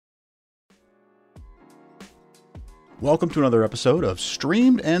Welcome to another episode of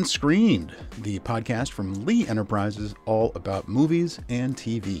Streamed and Screened, the podcast from Lee Enterprises all about movies and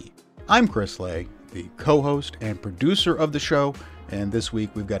TV. I'm Chris Lay, the co-host and producer of the show, and this week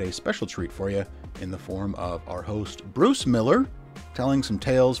we've got a special treat for you in the form of our host Bruce Miller, telling some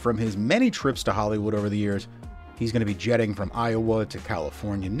tales from his many trips to Hollywood over the years. He's going to be jetting from Iowa to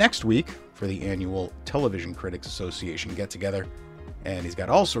California next week for the annual Television Critics Association get-together. And he's got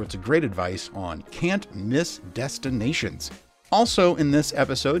all sorts of great advice on can't miss destinations. Also in this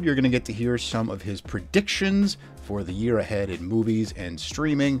episode, you're going to get to hear some of his predictions for the year ahead in movies and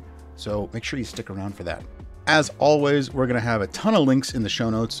streaming, so make sure you stick around for that. As always, we're going to have a ton of links in the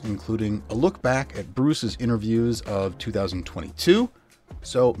show notes, including a look back at Bruce's interviews of 2022,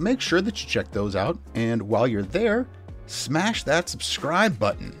 so make sure that you check those out, and while you're there, smash that subscribe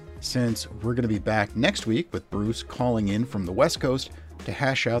button, since we're going to be back next week with Bruce calling in from the West Coast to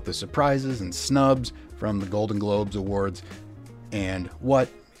hash out the surprises and snubs from the Golden Globes Awards and what,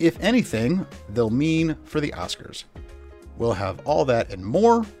 if anything, they'll mean for the Oscars. We'll have all that and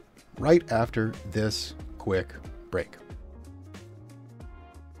more right after this quick break.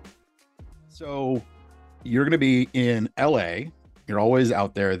 So you're going to be in LA. You're always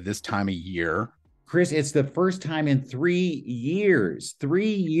out there this time of year. Chris, it's the first time in 3 years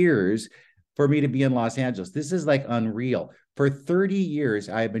for me to be in Los Angeles. This is like unreal. For 30 years,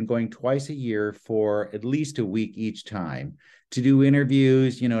 I've been going twice a year for at least a week each time to do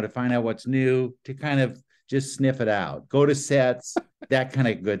interviews, to find out what's new, to kind of just sniff it out, go to sets, that kind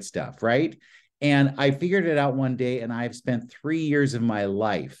of good stuff, right? And I figured it out one day, and I've spent 3 years of my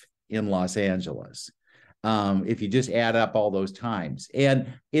life in Los Angeles. If you just add up all those times.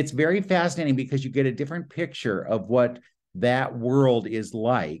 And it's very fascinating because you get a different picture of what that world is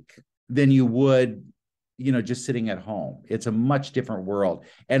like than you would, just sitting at home. It's a much different world.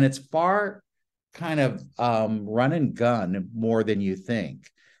 And it's far kind of run and gun more than you think.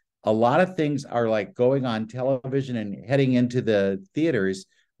 A lot of things are like going on television and heading into the theaters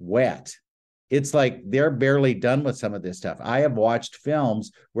wet. It's like they're barely done with some of this stuff. I have watched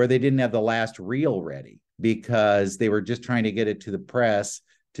films where they didn't have the last reel ready because they were just trying to get it to the press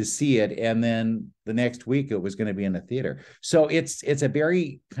to see it. And then the next week it was going to be in the theater. So it's a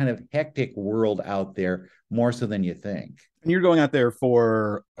very kind of hectic world out there, more so than you think. And you're going out there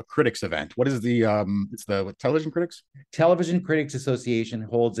for a critics event. What is it's the Television Critics? Television Critics Association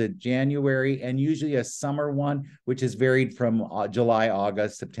holds a January and usually a summer one, which is varied from July,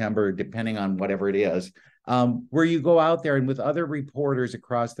 August, September, depending on whatever it is. Where you go out there and with other reporters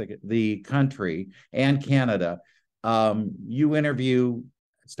across the country and Canada, you interview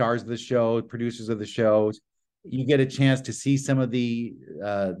stars of the show, producers of the shows. You get a chance to see some of the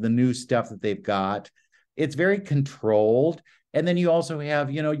new stuff that they've got. It's very controlled. And then you also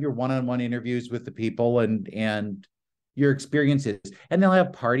have, your one-on-one interviews with the people and your experiences. And they'll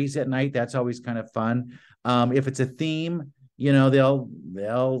have parties at night. That's always kind of fun. If it's a theme,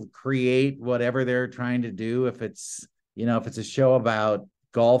 they'll create whatever they're trying to do. If it's a show about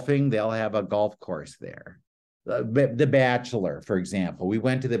golfing, they'll have a golf course there. The Bachelor, for example, we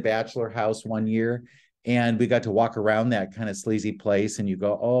went to the Bachelor house one year and we got to walk around that kind of sleazy place and you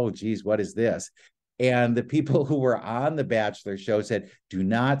go, oh, geez, what is this? And the people who were on the Bachelor show said, do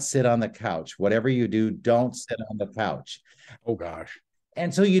not sit on the couch. Whatever you do, don't sit on the couch. Oh, gosh.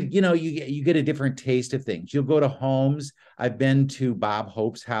 And so you get a different taste of things. You'll go to homes. I've been to Bob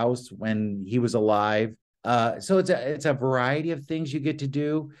Hope's house when he was alive. So it's a variety of things you get to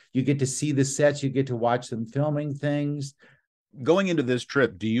do. You get to see the sets. You get to watch them filming things. Going into this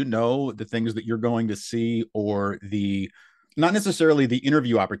trip, do you know the things that you're going to see or not necessarily the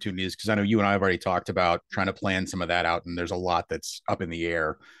interview opportunities? Because I know you and I have already talked about trying to plan some of that out, and there's a lot that's up in the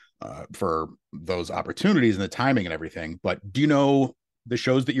air for those opportunities and the timing and everything. But do you know the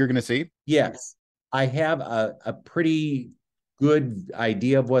shows that you're going to see? Yes, I have a pretty good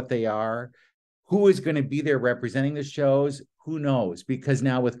idea of what they are. Who is going to be there representing the shows? Who knows? Because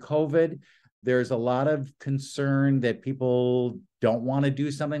now with COVID, there's a lot of concern that people don't want to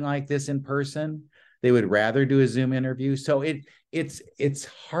do something like this in person. They would rather do a Zoom interview. So it's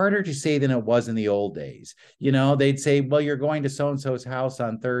harder to say than it was in the old days. They'd say, well, you're going to so-and-so's house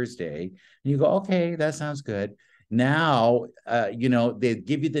on Thursday. And you go, okay, that sounds good. Now, they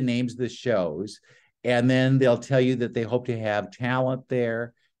give you the names of the shows, and then they'll tell you that they hope to have talent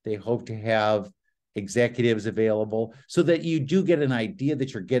there. They hope to have executives available so that you do get an idea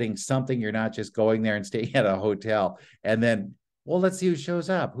that you're getting something. You're not just going there and staying at a hotel and then, well, let's see who shows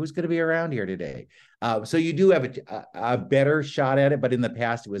up. Who's going to be around here today? So you do have a better shot at it, but in the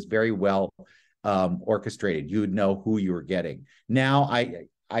past, it was very well orchestrated. You would know who you were getting. Now,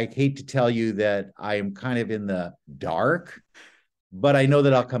 I hate to tell you that I am kind of in the dark, but I know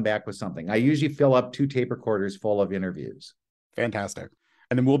that I'll come back with something. I usually fill up 2 tape recorders full of interviews. Fantastic.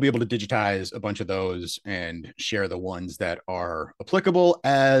 And then we'll be able to digitize a bunch of those and share the ones that are applicable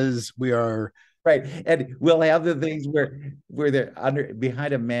as we are. Right. And we'll have the things where they're under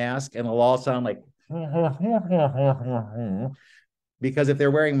behind a mask and it'll all sound like because if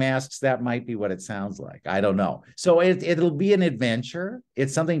they're wearing masks, that might be what it sounds like. I don't know. So it'll be an adventure.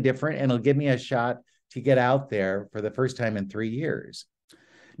 It's something different, and it'll give me a shot to get out there for the first time in 3 years.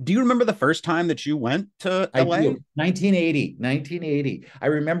 Do you remember the first time that you went to LA? I do. 1980. I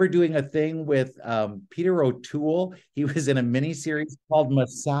remember doing a thing with Peter O'Toole. He was in a miniseries called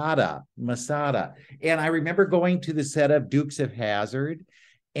Masada. And I remember going to the set of Dukes of Hazzard,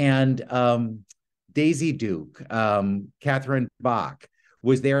 and Daisy Duke, Catherine Bach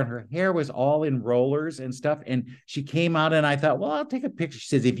was there, and her hair was all in rollers and stuff. And she came out, and I thought, well, I'll take a picture. She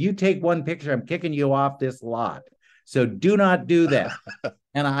says, if you take one picture, I'm kicking you off this lot. So do not do that.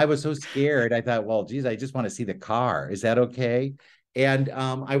 And I was so scared. I thought, well, geez, I just want to see the car. Is that okay? And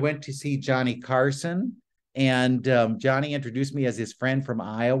I went to see Johnny Carson, and Johnny introduced me as his friend from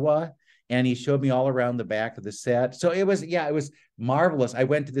Iowa, and he showed me all around the back of the set. So it was marvelous. I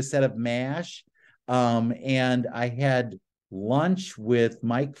went to the set of MASH, and I had lunch with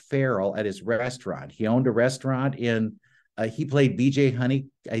Mike Farrell at his restaurant. He owned a restaurant in, he played BJ Honey.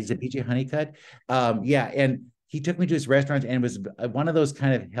 He's a BJ Honeycutt. And he took me to his restaurant, and it was one of those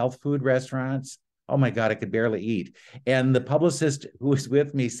kind of health food restaurants. Oh my God, I could barely eat. And the publicist who was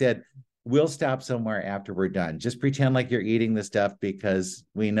with me said, we'll stop somewhere after we're done. Just pretend like you're eating the stuff because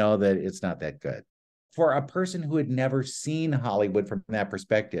we know that it's not that good. For a person who had never seen Hollywood from that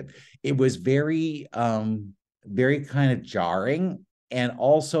perspective, it was very, very kind of jarring and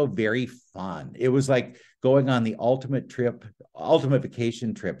also very fun. It was like going on the ultimate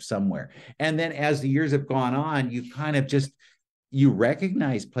vacation trip somewhere. And then as the years have gone on, you kind of just, you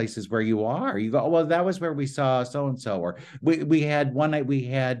recognize places where you are. You go, well, that was where we saw so-and-so. Or we had one night, we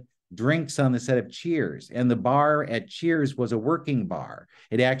had drinks on the set of Cheers, and the bar at Cheers was a working bar.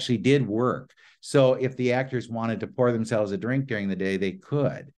 It actually did work. So if the actors wanted to pour themselves a drink during the day, they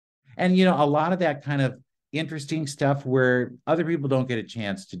could. And, you know, a lot of that kind of interesting stuff where other people don't get a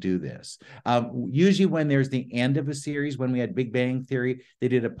chance to do this. Usually when there's the end of a series, when we had Big Bang Theory, they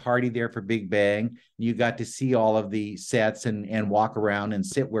did a party there for Big Bang. You got to see all of the sets and walk around and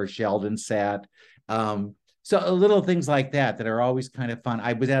sit where Sheldon sat. So little things like that are always kind of fun.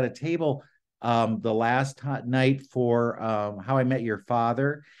 I was at a table the last night for How I Met Your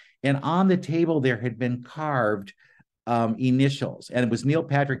Father, and on the table there had been carved initials, and it was Neil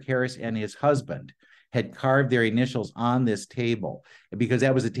Patrick Harris and his husband had carved their initials on this table because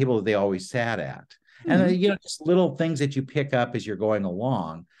that was the table that they always sat at. Mm-hmm. And, you know, just little things that you pick up as you're going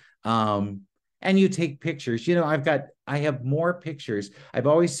along. And you take pictures. You know, I have more pictures. I've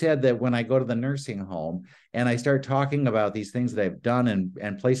always said that when I go to the nursing home and I start talking about these things that I've done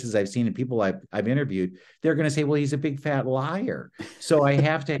and places I've seen and people I've interviewed, they're going to say, well, he's a big fat liar. So I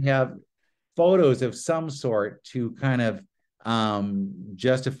have to have photos of some sort to kind of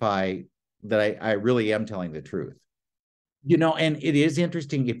justify that I really am telling the truth. You know, and it is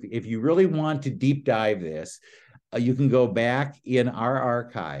interesting, if you really want to deep dive this, you can go back in our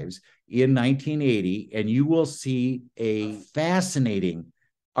archives in 1980, and you will see a fascinating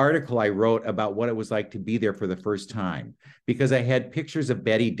article I wrote about what it was like to be there for the first time, because I had pictures of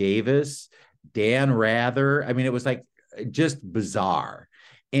Bette Davis, Dan Rather. I mean, it was like just bizarre.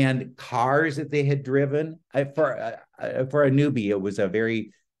 And cars that they had driven. For a newbie, it was a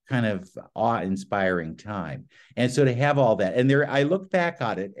very kind of awe-inspiring time. And so to have all that, and there, I looked back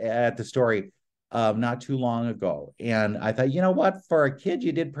at the story not too long ago, and I thought, you know what, for a kid,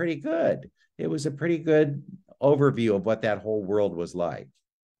 you did pretty good. It was a pretty good overview of what that whole world was like.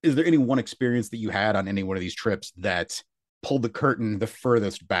 Is there any one experience that you had on any one of these trips that pulled the curtain the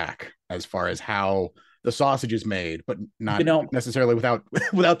furthest back as far as how the sausage is made, but not necessarily without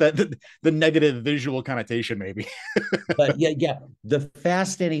that the negative visual connotation, maybe? But yeah. The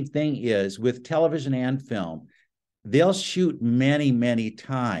fascinating thing is with television and film, they'll shoot many, many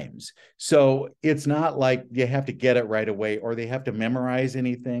times. So it's not like you have to get it right away or they have to memorize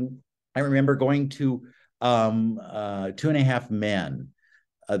anything. I remember going to 2.5 Men,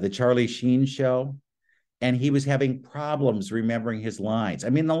 the Charlie Sheen show, and he was having problems remembering his lines. I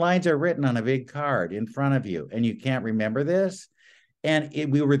mean, the lines are written on a big card in front of you, and you can't remember this. And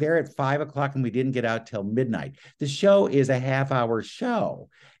we were there at 5 o'clock and we didn't get out till midnight. The show is a half-hour show.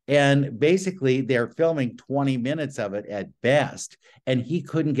 And basically, they're filming 20 minutes of it at best. And he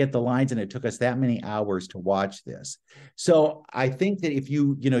couldn't get the lines, and it took us that many hours to watch this. So I think that if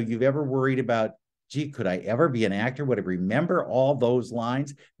you've ever worried about, gee, could I ever be an actor? Would I remember all those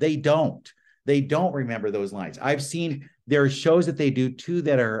lines? They don't. They don't remember those lines. I've seen there are shows that they do too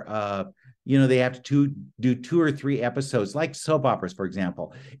that are they have to do 2 or 3 episodes, like soap operas, for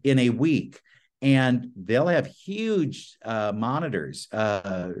example, in a week. And they'll have huge monitors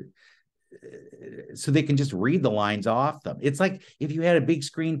so they can just read the lines off them. It's like if you had a big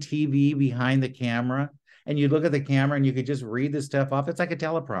screen TV behind the camera and you look at the camera and you could just read the stuff off. It's like a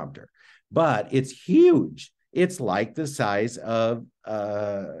teleprompter, but it's huge. It's like the size of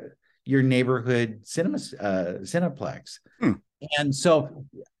your neighborhood Cineplex. And so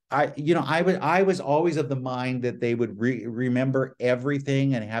I was always of the mind that they would remember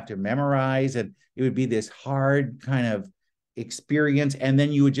everything and have to memorize, and it would be this hard kind of experience, and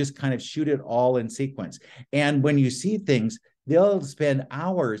then you would just kind of shoot it all in sequence. And when you see things, they'll spend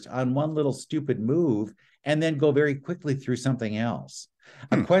hours on one little stupid move and then go very quickly through something else.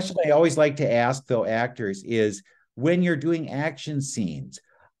 A question I always like to ask, though, actors is, when you're doing action scenes,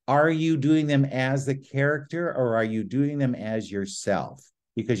 are you doing them as the character or are you doing them as yourself?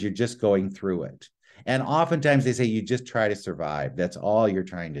 Because you're just going through it. And oftentimes they say you just try to survive. That's all you're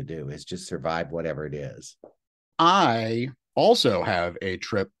trying to do, is just survive whatever it is. I also have a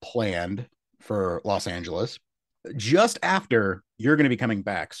trip planned for Los Angeles just after you're going to be coming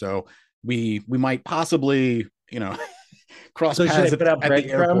back. So we might possibly, cross paths at the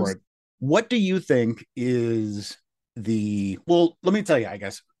airport. What do you think is well, let me tell you, I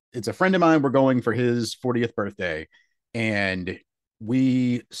guess it's a friend of mine. We're going for his 40th birthday, and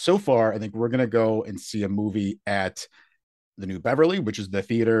so far, I think we're going to go and see a movie at the New Beverly, which is the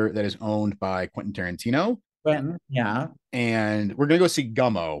theater that is owned by Quentin Tarantino. Quentin, yeah. And we're going to go see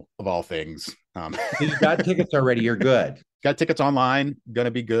Gummo, of all things. So you got tickets already. You're good. Got tickets online. Going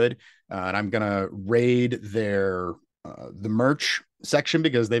to be good. And I'm going to raid the merch section,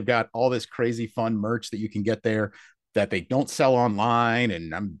 because they've got all this crazy fun merch that you can get there that they don't sell online.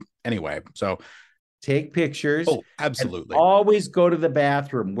 And anyway, so take pictures. Oh, absolutely. Always go to the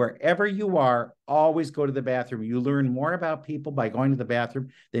bathroom. Wherever you are, always go to the bathroom. You learn more about people by going to the bathroom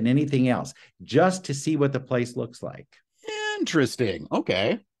than anything else, just to see what the place looks like. Interesting.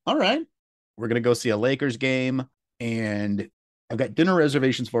 Okay. All right. We're going to go see a Lakers game, and I've got dinner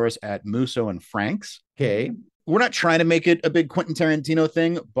reservations for us at Musso and Frank's. Okay. We're not trying to make it a big Quentin Tarantino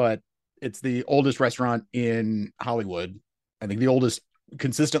thing, but it's the oldest restaurant in Hollywood. I think the oldest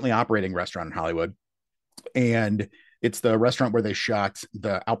consistently operating restaurant in Hollywood. And it's the restaurant where they shot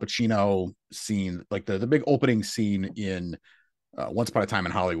the Al Pacino scene, like the big opening scene in Once Upon a Time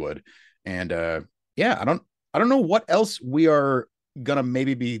in Hollywood. And I don't know what else we are gonna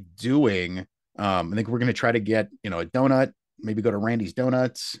maybe be doing. I think we're gonna try to get a donut, maybe go to Randy's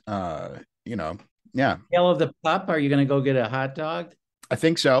Donuts. Yeah. Tail of the Pup. Are you gonna go get a hot dog? I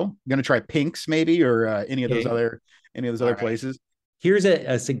think so. I'm gonna try Pink's maybe, or any of those other places. Here's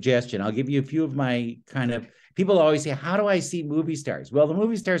a suggestion. I'll give you a few of my people always say, how do I see movie stars? Well, the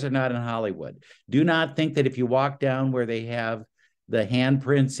movie stars are not in Hollywood. Do not think that if you walk down where they have the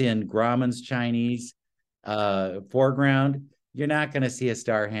handprints in Grauman's Chinese foreground, you're not going to see a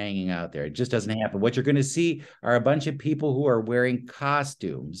star hanging out there. It just doesn't happen. What you're going to see are a bunch of people who are wearing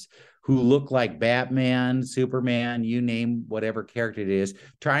costumes, who look like Batman, Superman, you name whatever character it is,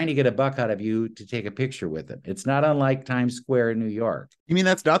 trying to get a buck out of you to take a picture with them. It's not unlike Times Square in New York. You mean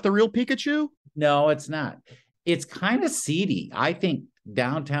that's not the real Pikachu? No, it's not. It's kind of seedy. I think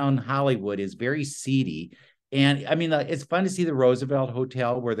downtown Hollywood is very seedy. And I mean, it's fun to see the Roosevelt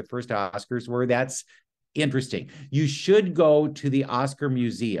Hotel where the first Oscars were. That's interesting. You should go to the Oscar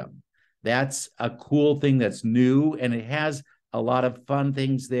Museum. That's a cool thing that's new, and it has a lot of fun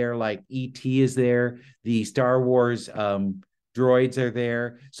things there, like E.T. is there. The Star Wars droids are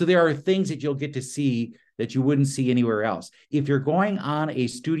there. So there are things that you'll get to see that you wouldn't see anywhere else. If you're going on a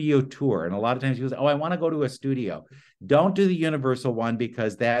studio tour, and a lot of times people say, oh, I want to go to a studio. Don't do the Universal one,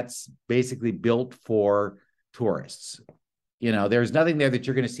 because that's basically built for tourists. There's nothing there that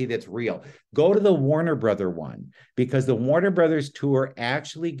you're going to see that's real. Go to the Warner Brother one, because the Warner Brothers tour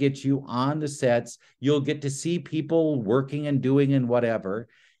actually gets you on the sets. You'll get to see people working and doing and whatever.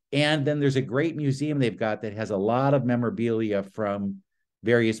 And then there's a great museum they've got that has a lot of memorabilia from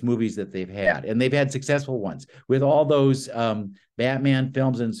various movies that they've had. And they've had successful ones with all those Batman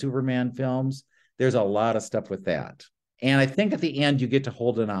films and Superman films. There's a lot of stuff with that. And I think at the end, you get to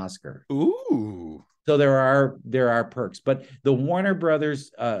hold an Oscar. Ooh. So there are perks, but the Warner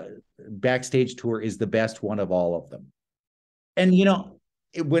Brothers backstage tour is the best one of all of them. And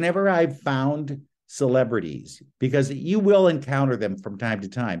whenever I've found celebrities, because you will encounter them from time to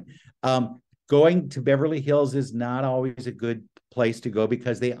time, going to Beverly Hills is not always a good place to go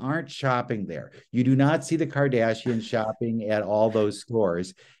because they aren't shopping there. You do not see the Kardashians shopping at all those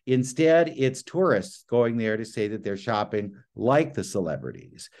stores. Instead, it's tourists going there to say that they're shopping like the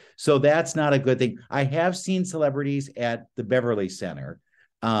celebrities. So that's not a good thing. I have seen celebrities at the Beverly Center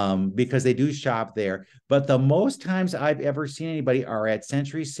because they do shop there. But the most times I've ever seen anybody are at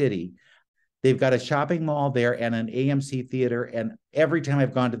Century City. They've got a shopping mall there and an AMC theater. And every time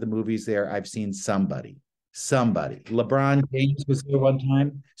I've gone to the movies there, I've seen somebody. LeBron James was there one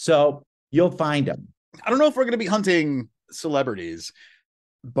time. So you'll find them. I don't know if we're going to be hunting celebrities,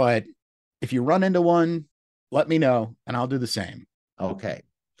 but if you run into one, let me know and I'll do the same. Okay.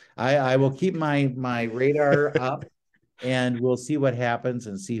 I will keep my radar up and we'll see what happens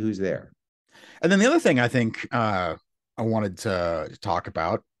and see who's there. And then the other thing I think I wanted to talk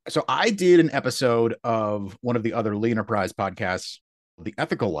about. So I did an episode of one of the other Lee Enterprise podcasts, The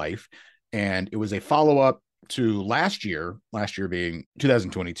Ethical Life, and it was a follow-up to last year being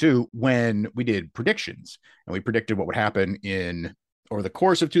 2022, when we did predictions and we predicted what would happen over the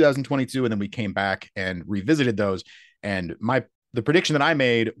course of 2022. And then we came back and revisited those. And the prediction that I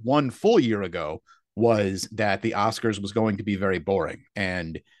made 1 full year ago was that the Oscars was going to be very boring.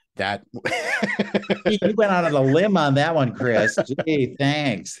 And that you went out on a limb on that one, Chris. Gee,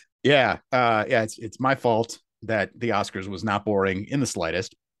 thanks. Yeah. It's my fault that the Oscars was not boring in the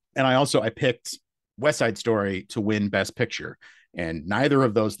slightest. And I picked West Side Story to win Best Picture, and neither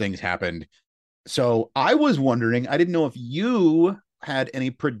of those things happened. So I was wondering, I didn't know if you had any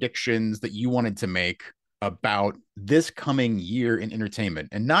predictions that you wanted to make about this coming year in entertainment,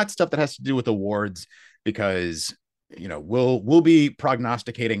 and not stuff that has to do with awards, because we'll be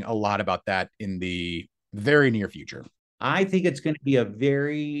prognosticating a lot about that in the very near future. I think it's going to be a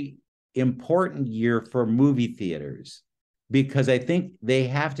very important year for movie theaters, because I think they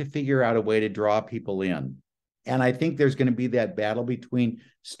have to figure out a way to draw people in. And I think there's going to be that battle between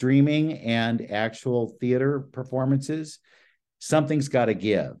streaming and actual theater performances. Something's got to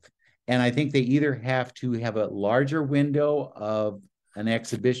give. And I think they either have to have a larger window of an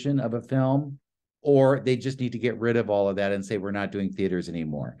exhibition of a film, or they just need to get rid of all of that and say, we're not doing theaters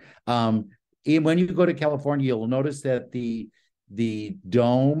anymore. When you go to California, you'll notice that the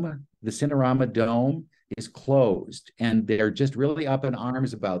dome, the Cinerama Dome, is closed, and they're just really up in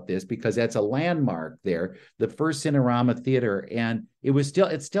arms about this because that's a landmark there, the first Cinerama theater, and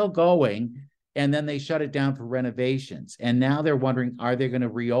it's still going, and then they shut it down for renovations, and now they're wondering, are they going to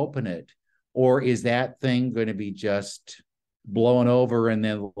reopen it, or is that thing going to be just blown over and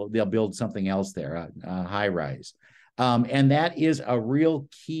then they'll build something else there, a high rise, and that is a real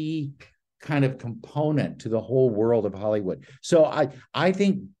key kind of component to the whole world of Hollywood. So I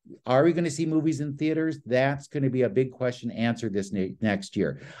think, are we going to see movies in theaters? That's going to be a big question answered this next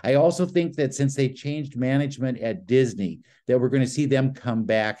year. I also think that since they changed management at Disney, that we're going to see them come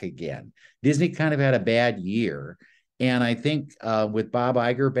back again. Disney kind of had a bad year. And I think with Bob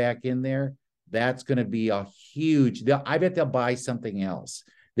Iger back in there, that's going to be a huge, I bet they'll buy something else.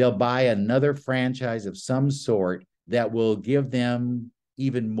 They'll buy another franchise of some sort that will give them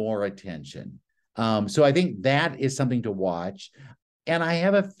even more attention. So I think that is something to watch. And I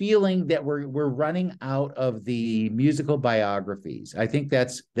have a feeling that we're running out of the musical biographies. I think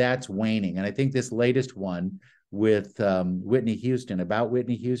that's waning. And I think this latest one with Whitney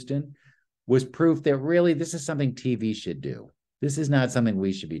Houston was proof that really this is something TV should do. This is not something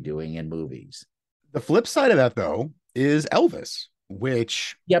we should be doing in movies. The flip side of that, though, is Elvis,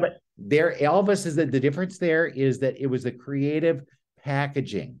 which... Yeah, but Elvis is the difference there is that it was the creative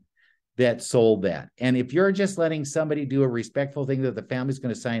packaging that sold that. And if you're just letting somebody do a respectful thing that the family's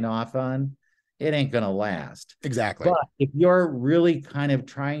going to sign off on, it ain't going to last. Exactly. But if you're really kind of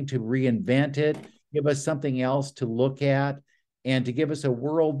trying to reinvent it, give us something else to look at, and to give us a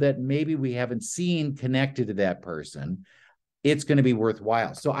world that maybe we haven't seen connected to that person, it's going to be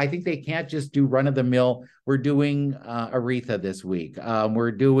worthwhile. So I think they can't just do run of the mill. We're doing Aretha this week.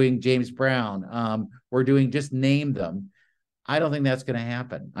 We're doing James Brown. We're doing, just name them. I don't think that's going to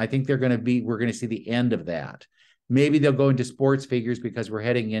happen. I think we're going to see the end of that. Maybe they'll go into sports figures because we're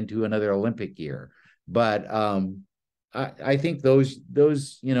heading into another Olympic year. But I think those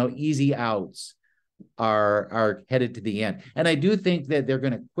easy outs are headed to the end. And I do think that they're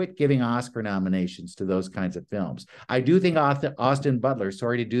going to quit giving Oscar nominations to those kinds of films. I do think Austin Butler,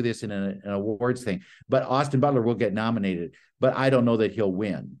 sorry to do this in an awards thing, but Austin Butler will get nominated, but I don't know that he'll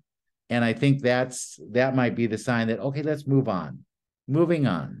win. And I think that might be the sign that, okay, let's move on. Moving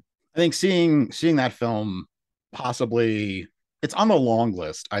on. I think seeing that film, possibly it's on the long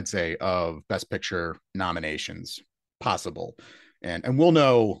list, I'd say, of Best Picture nominations possible, and we'll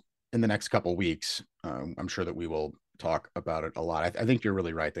know in the next couple weeks. I'm sure that we will talk about it a lot. I think you're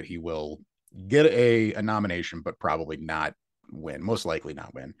really right that he will get a nomination, but probably not win. Most likely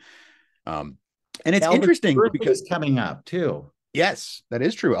not win. And it's interesting because coming up too. Yes, that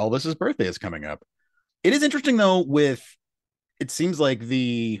is true. Elvis's birthday is coming up. It is interesting though, with it seems like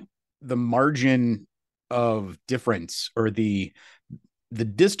the margin of difference, or the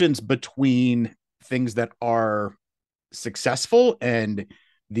distance between things that are successful and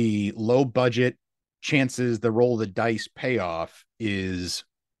the low budget chances, the roll of the dice payoff, is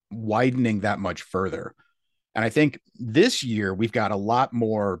widening that much further. And I think this year we've got a lot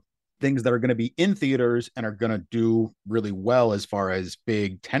more things that are going to be in theaters and are going to do really well as far as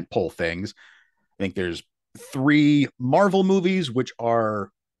big tentpole things. I think there's 3 Marvel movies, which are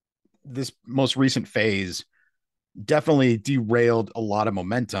this most recent phase, definitely derailed a lot of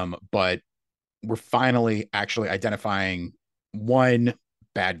momentum, but we're finally actually identifying one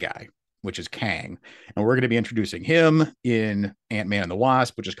bad guy, which is Kang. And we're going to be introducing him in Ant-Man and the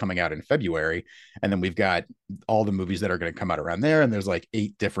Wasp, which is coming out in February. And then we've got all the movies that are going to come out around there. And there's like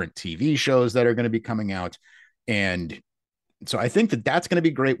 8 different TV shows that are going to be coming out. And so I think that that's going to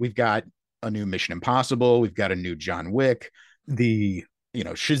be great. We've got a new Mission Impossible. We've got a new John Wick.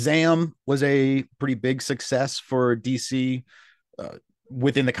 Shazam was a pretty big success for DC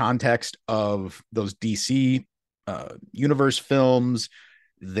within the context of those DC universe films.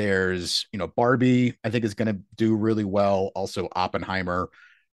 There's, Barbie, I think is going to do really well. Also Oppenheimer.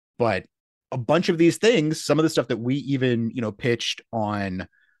 But a bunch of these things, some of the stuff that we even, pitched on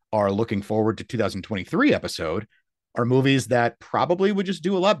our looking forward to 2023 episode, are movies that probably would just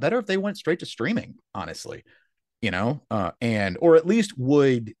do a lot better if they went straight to streaming, honestly, and, or at least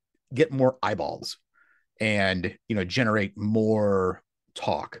would get more eyeballs and, generate more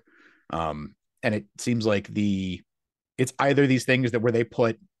talk. And it seems like it's either these things that where they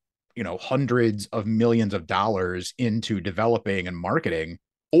put, hundreds of millions of dollars into developing and marketing,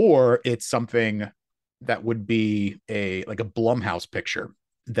 or it's something that would be like a Blumhouse picture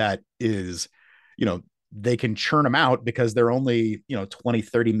that is, they can churn them out because they're only, 20,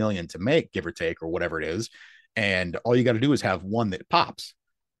 30 million to make, give or take, or whatever it is. And all you got to do is have one that pops.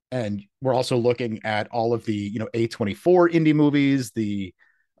 And we're also looking at all of the, A24 indie movies, the,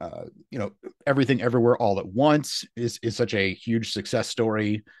 Everything Everywhere All at Once is such a huge success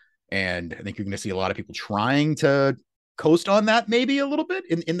story. And I think you're going to see a lot of people trying to coast on that maybe a little bit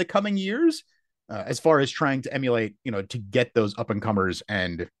in the coming years, as far as trying to emulate, to get those up and comers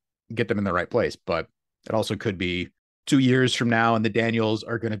and get them in the right place. But it also could be 2 years from now and the Daniels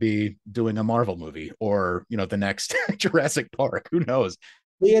are going to be doing a Marvel movie, or, the next Jurassic Park. Who knows?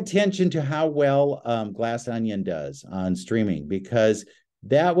 Pay attention to how well Glass Onion does on streaming, because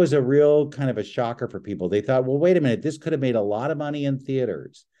that was a real kind of a shocker for people. They thought, well, wait a minute, this could have made a lot of money in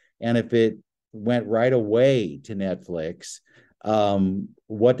theaters. And if it went right away to Netflix,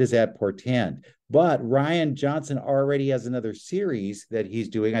 what does that portend? But Rian Johnson already has another series that he's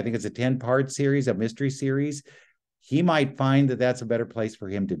doing. I think it's a 10-part series, a mystery series. He might find that that's a better place for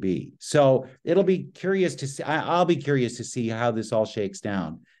him to be. So it'll be curious to see. I'll be curious to see how this all shakes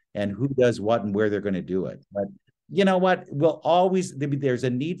down and who does what and where they're going to do it. But you know what? There's a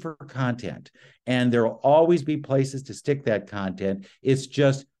need for content, and there will always be places to stick that content. It's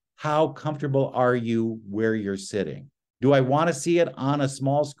just, how comfortable are you where you're sitting? Do I want to see it on a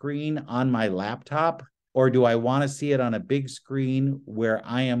small screen on my laptop, or do I want to see it on a big screen where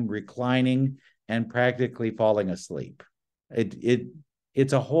I am reclining and practically falling asleep?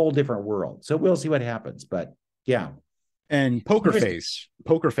 It's a whole different world. So we'll see what happens. But yeah. And Poker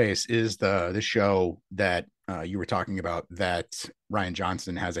Face is the show that you were talking about that Rian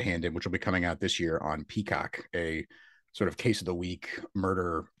Johnson has a hand in, which will be coming out this year on Peacock, a sort of case of the week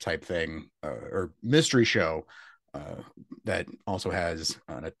murder type thing, or mystery show that also has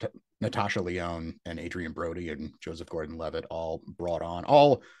Natasha Lyonne and Adrian Brody and Joseph Gordon-Levitt all brought on,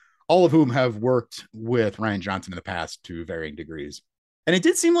 all of whom have worked with Rian Johnson in the past to varying degrees. And it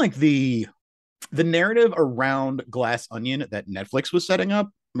did seem like the narrative around Glass Onion that Netflix was setting up,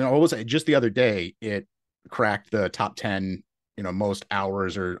 what was it? Just the other day, it cracked the top 10, most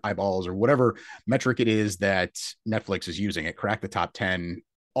hours or eyeballs or whatever metric it is that Netflix is using. It cracked the top 10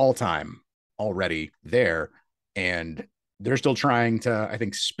 all time already there. And they're still trying to, I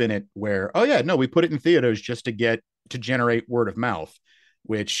think, spin it where, oh yeah, no, we put it in theaters just to generate word of mouth,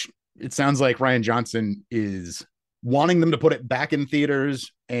 which it sounds like Rian Johnson is wanting them to put it back in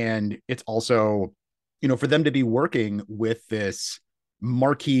theaters And it's also, for them to be working with this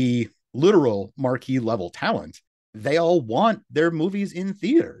literal marquee level talent, they all want their movies in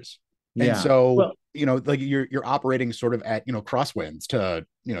theaters. Yeah. And so, well, like you're operating sort of at, crosswinds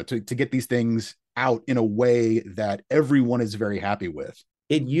to get these things out in a way that everyone is very happy with.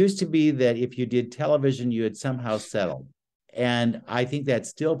 It used to be that if you did television, you had somehow settled. And I think that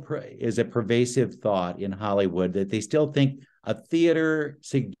still is a pervasive thought in Hollywood, that they still think a theater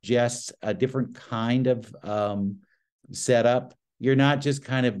suggests a different kind of setup. You're not just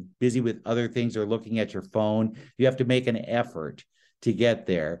kind of busy with other things or looking at your phone. You have to make an effort to get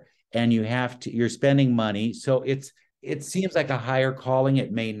there, and you're spending money. So it seems like a higher calling.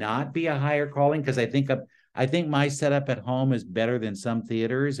 It may not be a higher calling, because I think my setup at home is better than some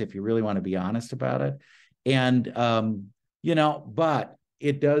theaters, if you really want to be honest about it. And but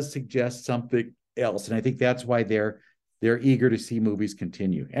it does suggest something else. And I think that's why they're eager to see movies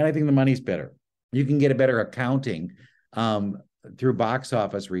continue. And I think the money's better. You can get a better accounting through box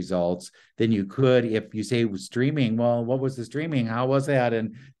office results than you could if you say streaming. Well, what was the streaming? How was that?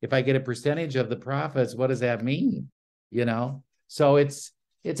 And if I get a percentage of the profits, what does that mean? So it's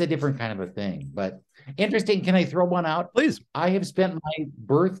a different kind of a thing. But interesting. Can I throw one out? Please. I have spent my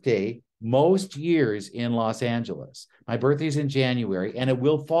birthday most years in Los Angeles. My birthday's in January, and it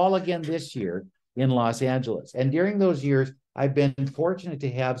will fall again this year in Los Angeles. And during those years, I've been fortunate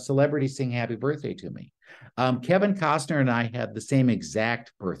to have celebrities sing happy birthday to me. Kevin Costner and I had the same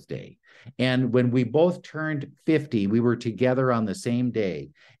exact birthday. And when we both turned 50, we were together on the same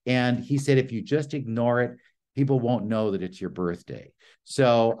day. And he said, if you just ignore it, people won't know that it's your birthday.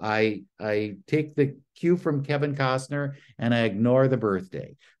 So I take the cue from Kevin Costner and I ignore the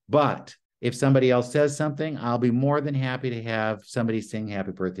birthday. But if somebody else says something, I'll be more than happy to have somebody sing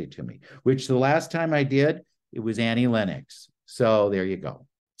happy birthday to me, which the last time I did, it was Annie Lennox. So there you go.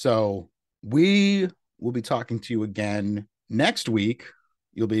 So we will be talking to you again next week.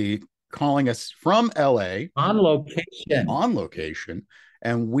 You'll be calling us from LA. On location.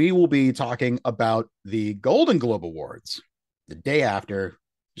 And we will be talking about the Golden Globe Awards the day after,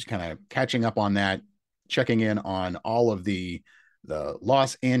 just kind of catching up on that, checking in on all of the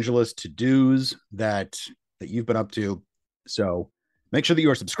Los Angeles to-dos that you've been up to. So make sure that you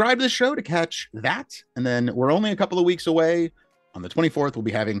are subscribed to the show to catch that. And then we're only a couple of weeks away. On the 24th, we'll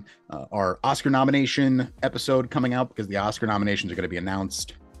be having our Oscar nomination episode coming out, because the Oscar nominations are going to be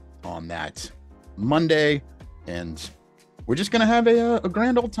announced on that Monday. And we're just going to have a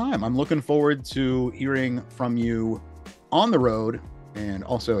grand old time. I'm looking forward to hearing from you on the road, and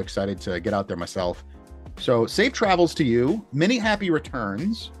also excited to get out there myself. So safe travels to you. Many happy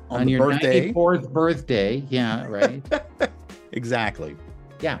returns on your birthday. 94th birthday. Yeah, right. Exactly.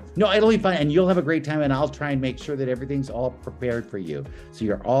 Yeah. No, it'll be fun, and you'll have a great time, and I'll try and make sure that everything's all prepared for you, so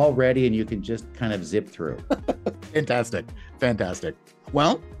you're all ready and you can just kind of zip through. Fantastic.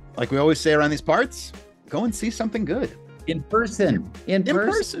 Well, like we always say around these parts, go and see something good. In person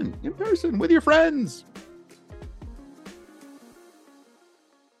with your friends.